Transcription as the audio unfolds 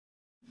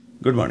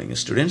Good morning,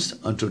 students.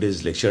 On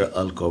today's lecture,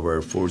 I'll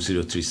cover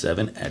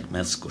 4037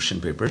 Advanced Question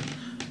Paper,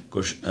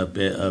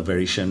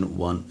 variation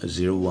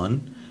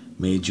 101,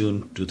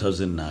 May-June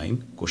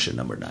 2009, question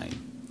number 9.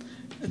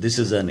 This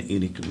is an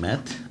unique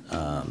math.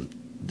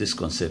 This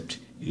concept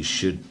you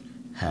should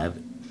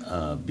have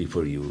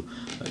before you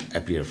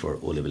appear for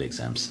O-level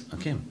exams.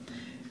 Okay.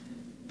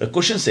 The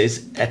question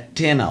says, at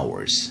 10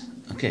 hours,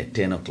 okay,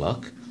 10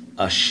 o'clock,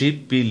 a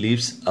ship P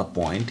leaves a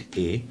point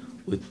A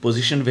with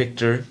position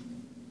vector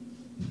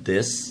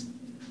this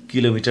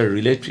kilometer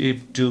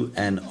relative to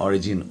an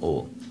origin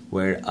O,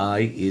 where I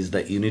is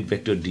the unit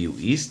vector due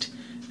east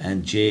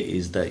and J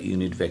is the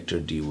unit vector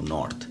due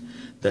north.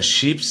 The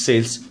ship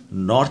sails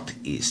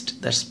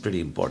northeast. That's pretty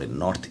important.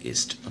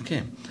 Northeast.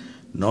 Okay.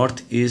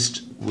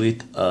 Northeast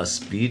with a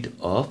speed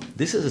of,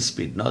 this is a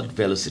speed, not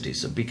velocity,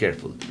 so be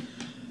careful.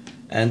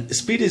 And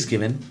speed is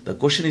given. The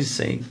question is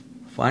saying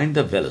find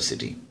the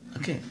velocity.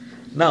 Okay.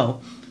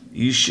 Now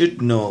you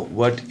should know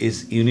what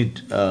is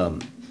unit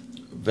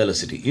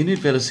velocity. Unit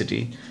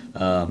velocity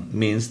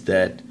means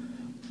that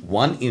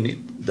one unit,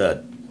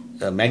 the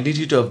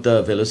magnitude of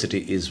the velocity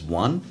is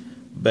 1,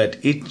 but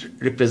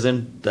it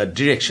represents the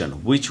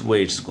direction, which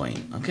way it's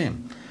going. Okay,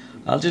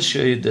 I'll just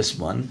show you this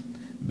one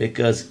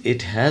because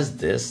it has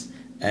this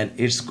and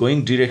it's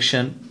going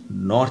direction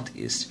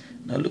northeast.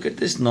 Now look at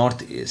this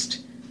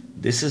northeast.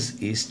 This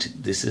is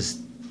east, this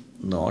is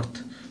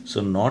north,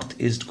 so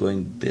northeast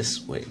going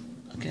this way.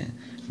 Okay,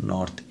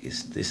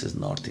 northeast, this is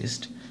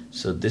northeast.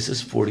 So this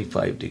is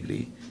 45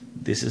 degree,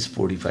 this is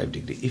 45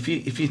 degree. If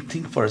you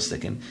think for a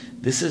second,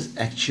 this is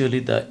actually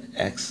the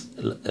x,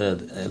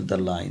 the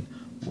line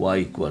y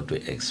equal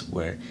to x,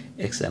 where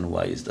x and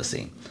y is the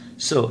same.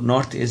 So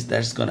north is,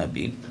 that's gonna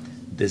be,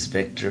 this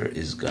vector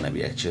is gonna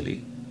be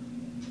actually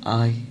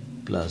I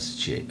plus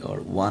j, or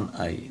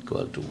 1i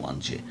equal to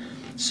 1j.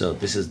 So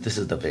this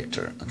is the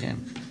vector. Okay,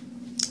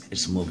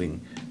 it's moving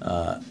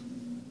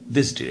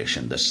this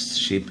direction. The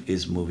ship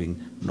is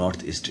moving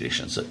northeast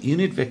direction. So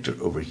unit vector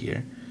over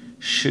here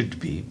should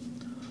be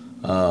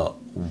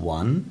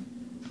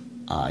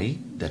 1i,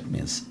 that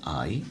means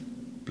I,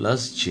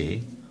 plus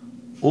j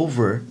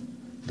over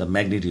the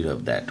magnitude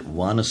of that,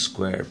 1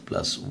 square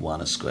plus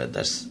 1 square,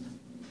 that's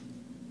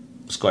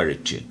square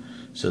root 2.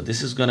 So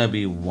this is gonna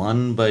be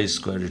 1 by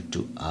square root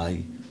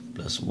 2i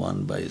plus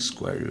 1 by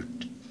square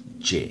root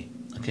j.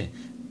 Okay,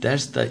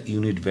 that's the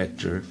unit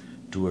vector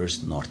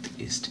towards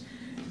northeast.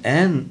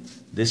 And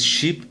this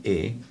ship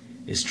A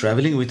is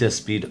traveling with a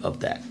speed of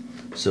that.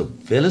 So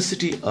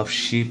velocity of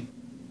ship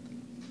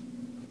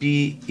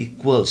P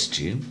equals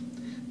to,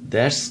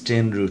 that's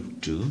 10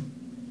 root 2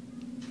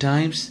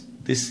 times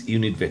this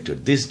unit vector,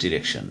 this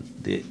direction.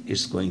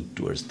 It's going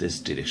towards this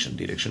direction.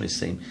 Direction is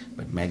same,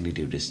 but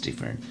magnitude is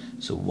different.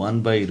 So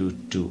 1 by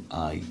root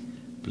 2i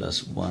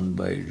plus 1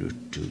 by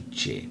root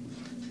 2j.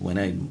 When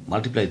I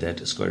multiply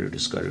that, square root to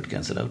square root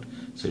cancel out.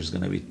 So it's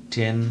going to be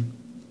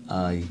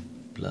 10i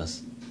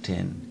plus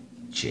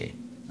 10j.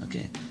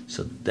 Okay,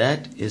 so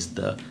that is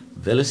the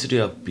velocity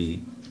of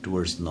P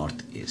towards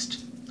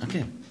northeast.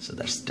 Okay, so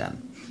that's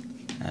done,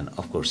 and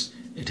of course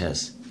it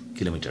has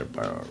kilometer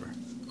per hour.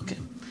 Okay,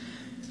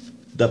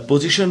 the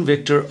position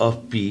vector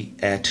of P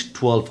at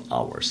 12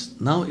 hours.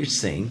 Now it's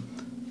saying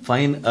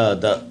find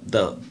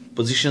the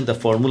position. The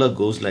formula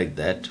goes like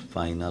that: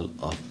 final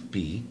of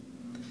P,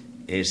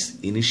 its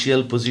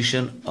initial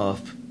position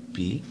of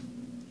P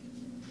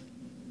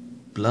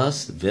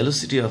plus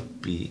velocity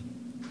of P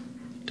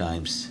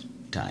times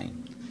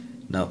time.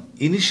 Now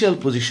initial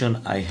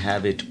position, I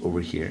have it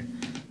over here,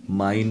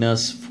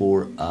 minus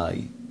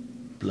 4i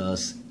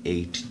plus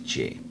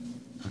 8j.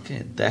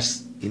 Okay,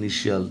 that's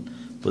initial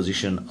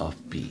position of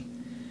P,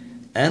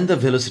 and the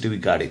velocity we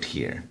got it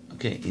here.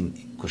 Okay,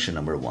 in question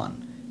number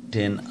 1,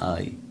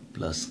 10i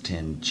plus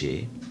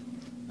 10j.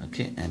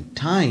 Okay, and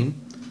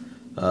time,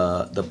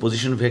 the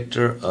position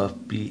vector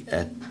of P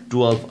at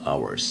 12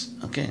 hours.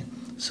 Okay,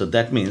 so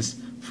that means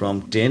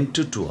from 10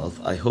 to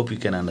 12, I hope you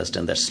can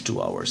understand that's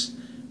 2 hours.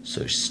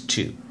 So it's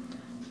 2.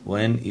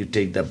 When you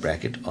take the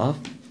bracket off,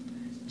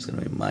 it's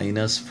going to be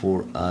minus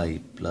 4i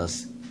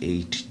plus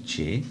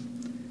 8j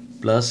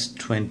plus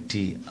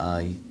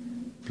 20i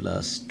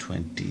plus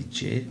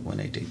 20j. When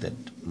I take that,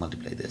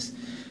 multiply this.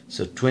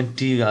 So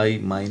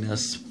 20i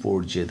minus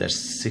 4j,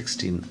 that's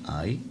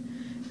 16i.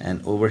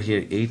 And over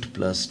here, 8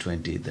 plus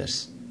 20,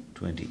 that's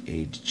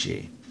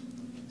 28j.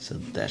 So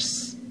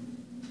that's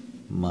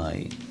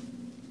my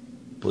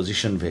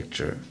position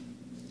vector,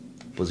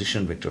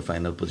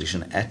 final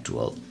position at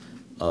 12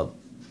 of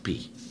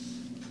P.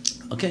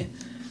 Okay,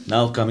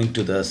 now coming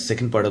to the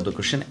second part of the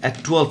question,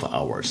 at 12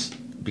 hours,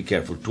 be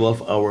careful,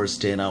 12 hours,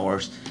 10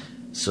 hours,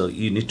 so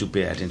you need to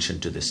pay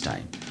attention to this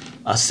time.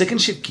 A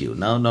second ship Q,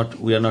 now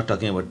we are not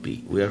talking about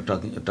P, we are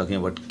talking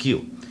about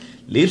Q,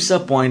 leaves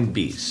a point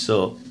B,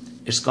 so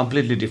it's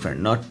completely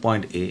different, not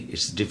point A,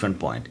 it's different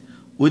point,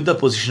 with the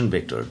position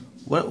vector.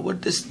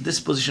 What this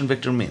position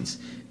vector means,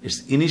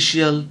 it's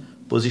initial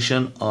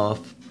position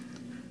of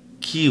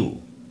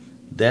Q,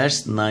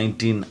 that's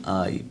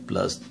 19i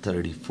plus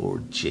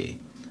 34j.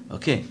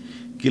 Okay,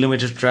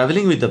 kilometer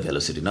traveling with the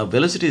velocity. Now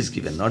velocity is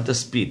given, not the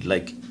speed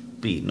like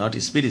p, not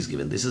speed is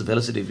given. This is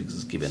velocity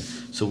is given.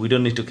 So we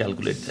don't need to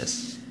calculate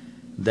this.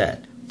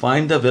 That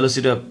find the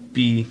velocity of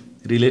p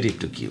relative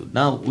to q.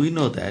 Now we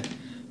know that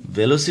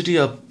velocity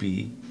of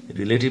p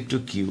relative to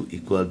q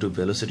equal to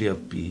velocity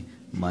of p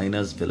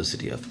minus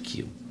velocity of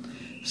q.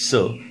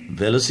 So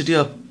velocity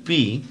of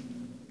p,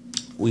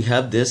 we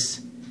have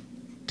this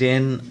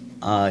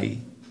 10I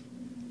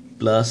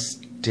plus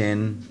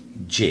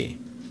 10j,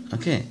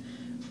 okay,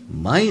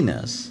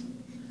 minus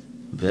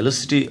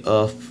velocity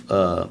of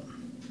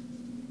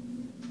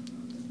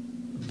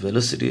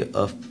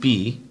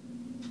p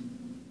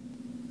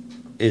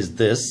is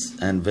this,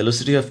 and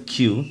velocity of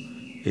q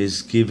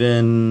is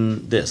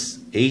given this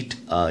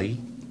 8I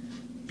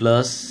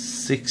plus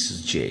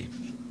 6j.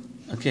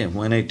 Okay,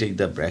 when I take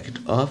the bracket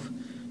off,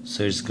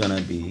 so it's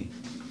gonna be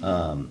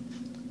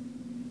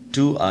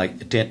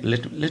 2I 10.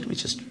 Let me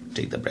just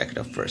take the bracket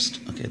off first.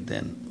 Okay,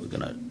 then we're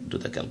gonna do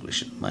the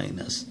calculation.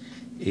 Minus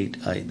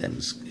 8I, then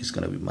it's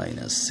gonna be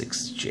minus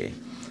 6j.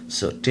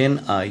 So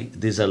 10I,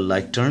 these are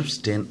like terms.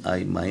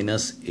 10I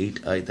minus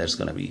 8I, that's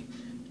gonna be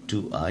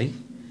 2I,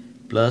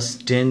 plus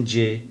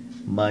 10j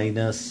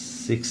minus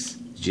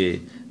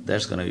 6j,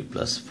 that's gonna be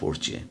plus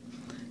 4j,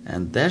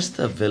 and that's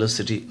the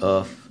velocity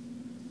of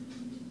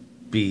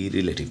p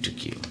relative to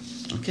q.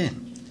 Okay,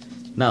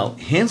 now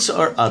hence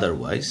or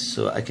otherwise,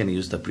 so I can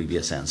use the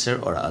previous answer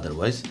or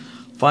otherwise,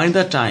 find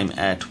the time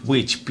at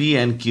which p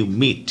and q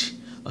meet.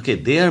 Okay,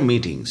 they are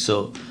meeting,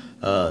 so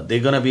they're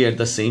gonna be at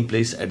the same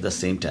place at the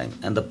same time,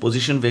 and the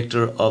position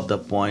vector of the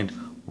point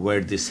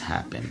where this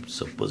happened.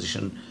 So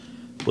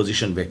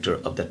position vector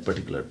of that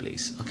particular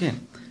place. Okay,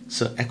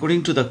 so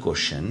according to the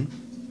question,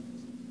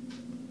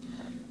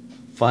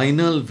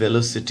 final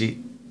velocity,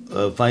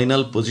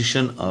 final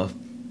position of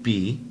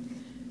p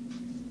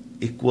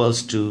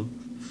equals to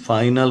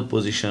final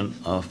position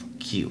of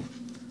q.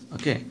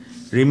 Okay,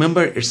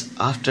 remember it's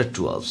after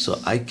 12, so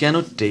I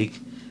cannot take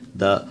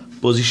the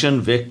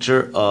position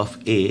vector of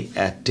a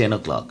at 10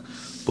 o'clock.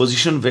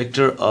 Position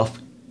vector of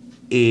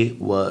a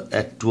was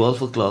at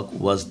 12 o'clock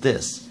was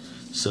this,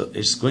 so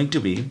it's going to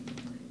be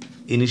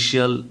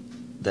initial,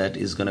 that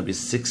is going to be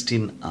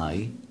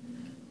 16I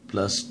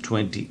plus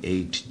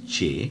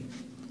 28j.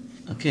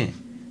 Okay,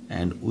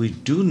 and we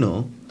do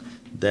know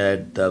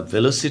that the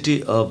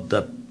velocity of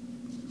the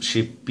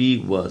ship p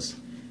was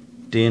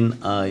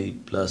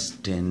 10I plus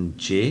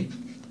 10j,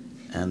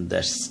 and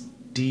that's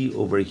t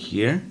over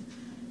here,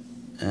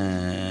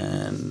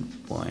 and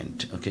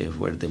point, okay,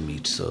 where they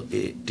meet, so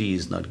t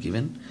is not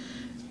given,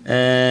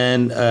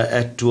 and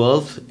at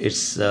 12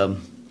 its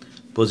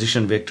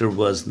position vector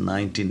was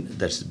 19,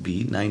 that's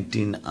b,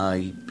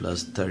 19I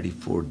plus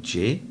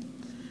 34j,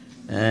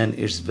 and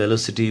its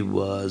velocity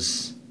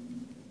was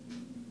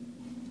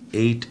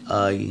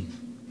 8I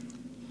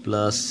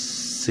plus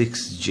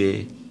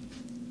 6j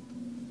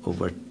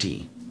over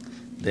t.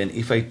 Then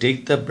if I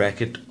take the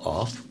bracket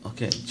off,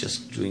 okay,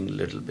 just doing a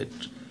little bit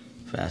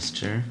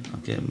faster,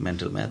 okay,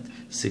 mental math,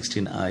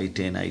 16I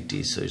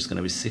 10IT, so it's going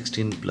to be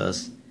 16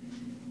 plus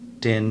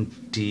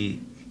 10ti,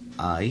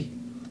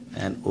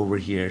 and over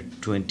here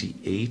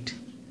 28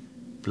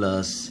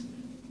 plus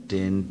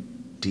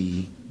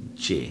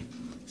 10tj.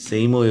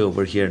 Same way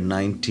over here,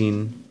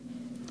 19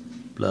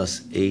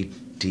 plus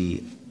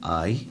 8ti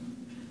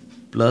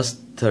plus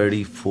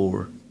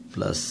 34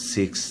 plus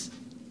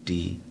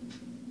 6tj.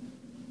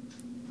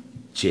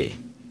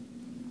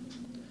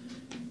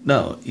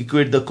 Now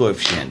equate the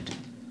coefficient.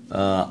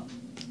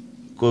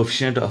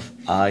 Coefficient of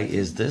I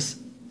is this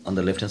on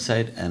the left hand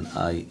side, and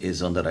I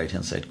is on the right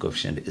hand side.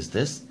 Coefficient is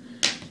this,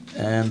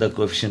 and the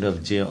coefficient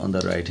of j on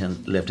the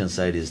left hand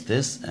side is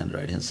this, and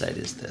right hand side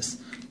is this.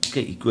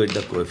 Okay, equate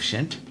the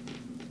coefficient.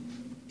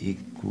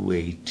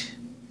 Equate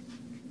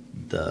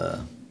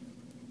the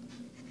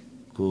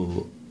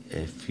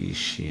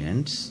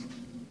coefficients.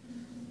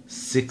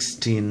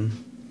 16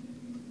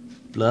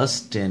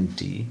 plus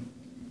 10t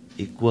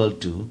equal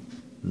to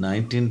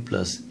 19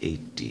 plus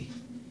 8t.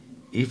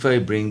 If I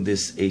bring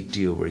this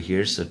 8t over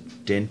here, so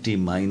 10t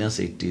minus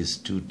 8t is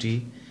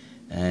 2t,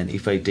 and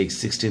if I take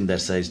 16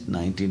 that side,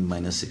 19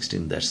 minus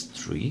 16, that's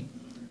 3.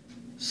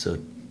 So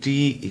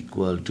t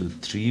equal to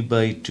 3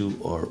 by 2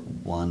 or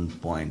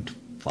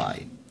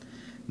 1.5.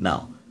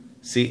 Now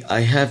see,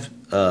 I have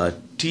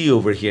t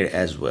over here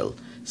as well.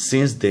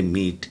 Since they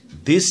meet,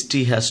 this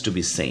t has to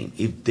be same.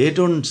 If they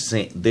don't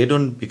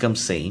become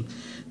same,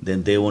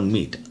 then they won't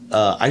meet.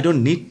 I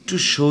don't need to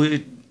show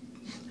it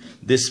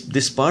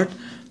this part,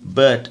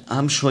 but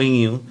I'm showing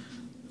you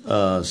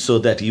so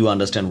that you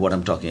understand what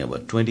I'm talking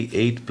about.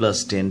 28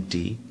 plus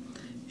 10t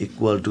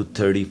equal to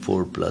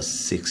 34 plus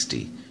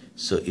 60.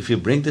 So if you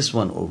bring this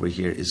one over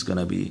here, it's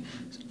gonna be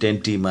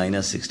 10t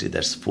minus 60,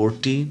 that's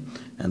 4t,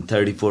 and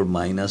 34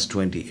 minus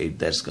 28,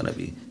 that's gonna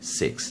be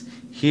 6.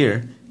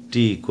 Here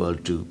t equal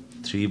to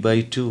 3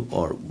 by 2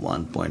 or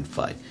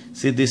 1.5.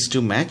 See, these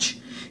two match.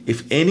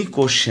 If any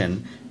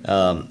question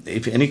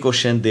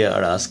they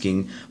are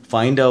asking,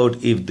 find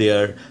out if they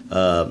are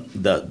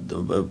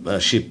the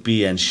ship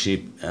P and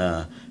ship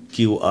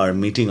Q are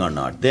meeting or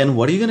not, then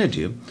what are you gonna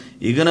do?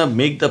 You're gonna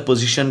make the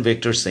position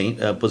vector same,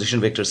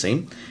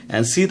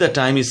 and see the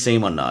time is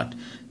same or not.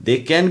 They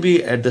can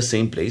be at the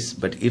same place,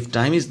 but if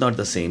time is not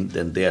the same,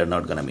 then they are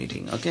not gonna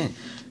meeting. Okay,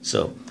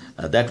 so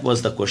that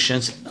was the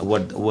questions.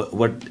 What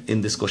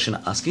in this question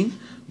asking,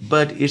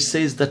 but it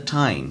says the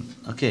time.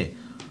 Okay,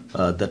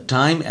 the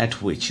time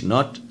at which,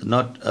 not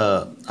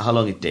how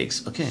long it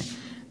takes. Okay,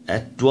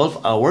 at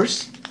 12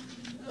 hours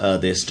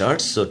they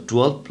start. So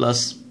 12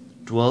 plus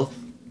 12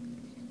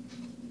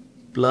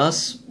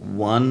 plus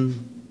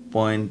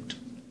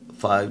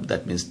 1.5,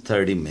 that means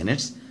 30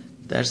 minutes.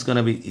 That's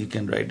gonna be, you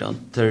can write down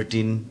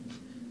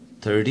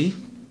 13:30,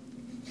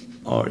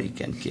 or you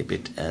can keep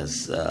it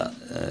as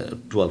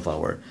 12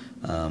 hour,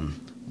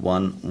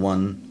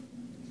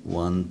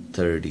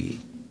 1:30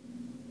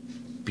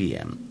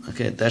 p.m.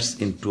 Okay, that's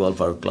in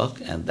 12-hour clock,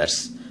 and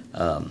that's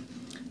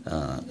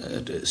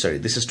sorry,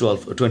 this is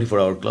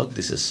 24-hour clock,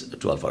 this is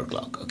 12-hour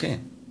clock. Okay,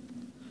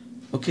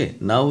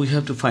 now we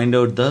have to find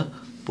out the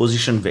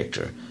position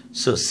vector.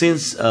 So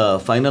since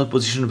final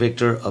position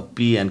vector of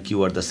P and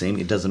Q are the same,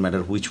 it doesn't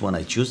matter which one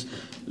I choose.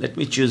 Let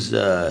me choose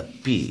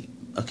P.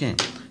 Okay,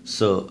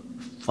 so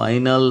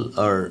final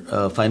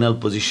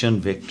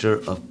position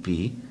vector of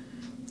P.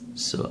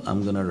 So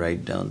I'm gonna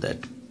write down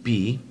that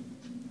P,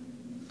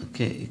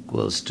 okay,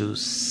 equals to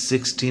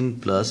 16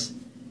 plus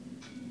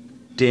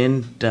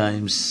 10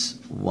 times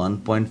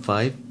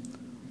 1.5,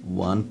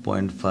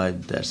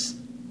 1.5, that's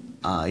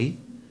I,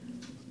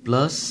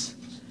 plus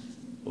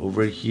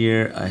over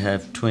here I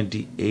have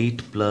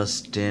 28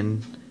 plus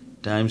 10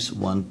 times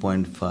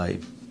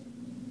 1.5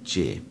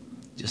 J.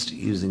 Just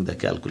using the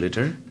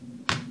calculator.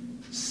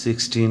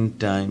 16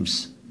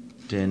 times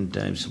 10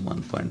 times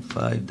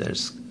 1.5,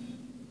 that's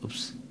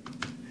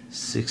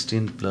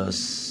 16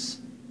 plus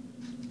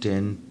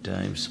 10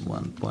 times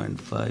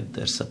 1.5,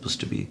 that's supposed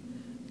to be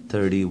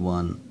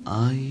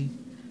 31I,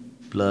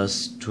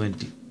 plus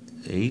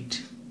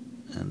 28,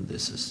 and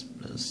this is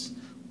plus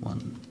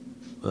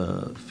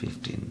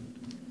 15,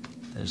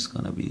 that's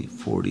gonna be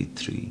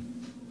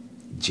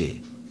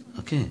 43J.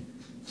 Okay,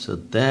 so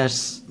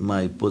that's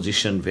my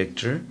position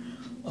vector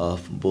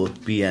of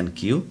both P and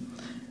Q,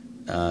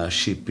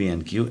 sheet P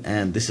and Q,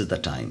 and this is the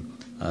time.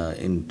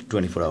 In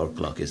 24-hour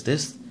clock is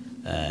this,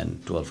 and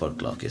 12-hour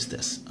clock is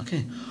this.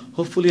 Okay,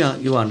 hopefully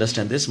you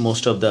understand this.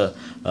 Most of the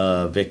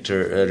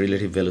vector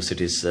relative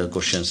velocities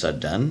questions are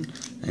done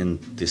in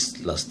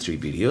this last 3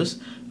 videos.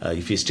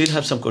 If you still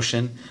have some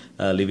question,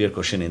 leave your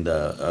question in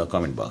the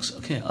comment box.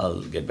 Okay,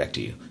 I'll get back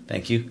to you.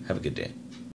 Thank you. Have a good day.